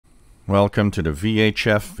Welcome to the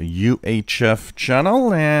VHF UHF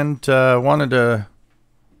channel, and one of the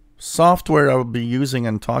software I'll be using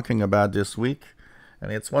and talking about this week,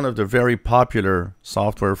 and it's one of the very popular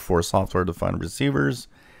software for software-defined receivers,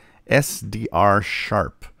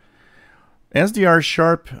 SDRSharp.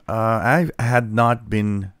 SDRSharp, I had not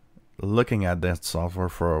been looking at that software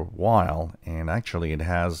for a while, and actually it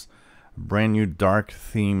has a brand new dark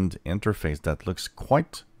themed interface that looks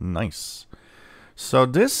quite nice. So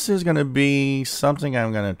this is going to be something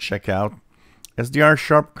I'm going to check out.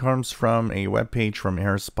 SDRSharp comes from a web page from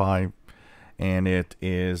Airspy, and it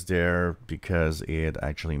is there because it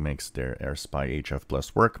actually makes their Airspy HF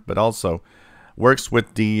Plus work, but also works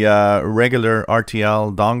with the regular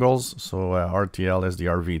RTL dongles. So RTL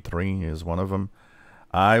SDR v3 is one of them.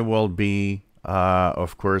 I will be,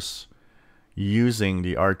 of course, using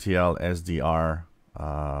the RTL SDR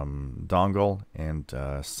dongle and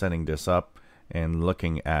setting this up and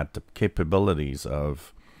looking at the capabilities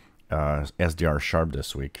of SDRSharp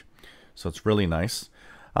this week. So it's really nice.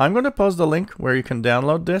 I'm going to post the link where you can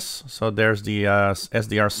download this. So there's the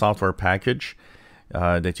SDR software package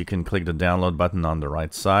that you can click the download button on the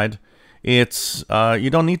right side. It's you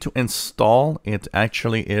don't need to install. It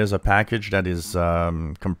actually is a package that is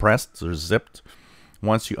compressed or zipped.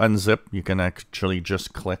 Once you unzip, you can actually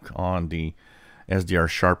just click on the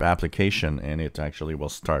SDRSharp application and it actually will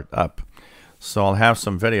start up. So I'll have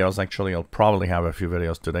some videos. Actually, I'll probably have a few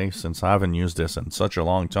videos today since I haven't used this in such a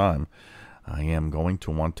long time. I am going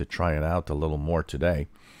to want to try it out a little more today.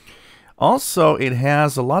 Also, it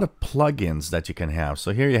has a lot of plugins that you can have.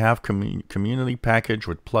 So here you have community package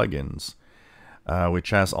with plugins,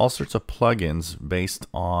 which has all sorts of plugins based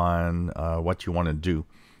on what you want to do.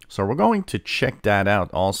 So we're going to check that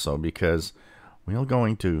out also because we're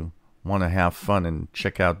going to want to have fun and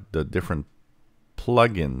check out the different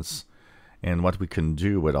plugins and what we can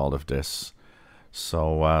do with all of this.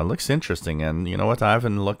 So looks interesting, and you know what, I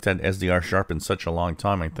haven't looked at SDRSharp in such a long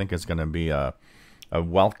time. I think it's going to be a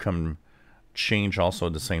welcome change also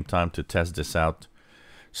at the same time to test this out.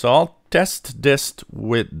 So I'll test this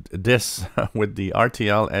with with the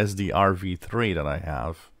RTL SDR v3 that I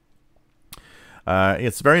have.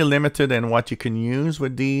 It's very limited in what you can use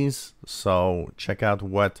with these, so check out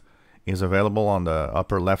what is available on the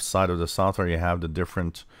upper left side of the software. You have the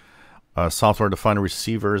different software-defined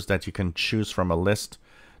receivers that you can choose from a list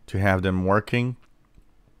to have them working.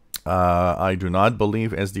 I do not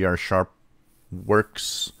believe SDRSharp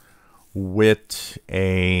works with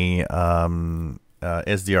a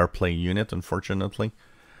SDR Play unit, unfortunately,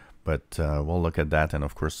 but we'll look at that. And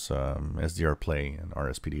of course, SDR Play and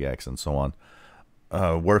RSPDX and so on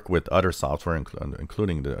work with other software,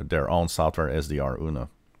 including their own software, SDR Una.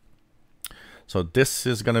 So this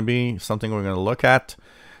is going to be something we're going to look at.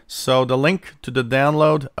 So the link to the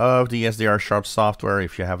download of the SDRSharp software,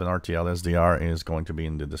 if you have an RTL SDR, is going to be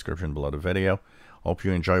in the description below the video. Hope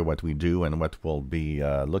you enjoy what we do and what we'll be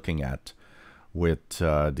looking at with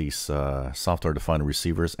these software-defined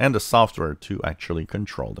receivers and the software to actually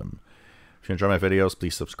control them. If you enjoy my videos,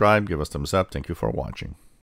 please subscribe, give us a thumbs up. Thank you for watching.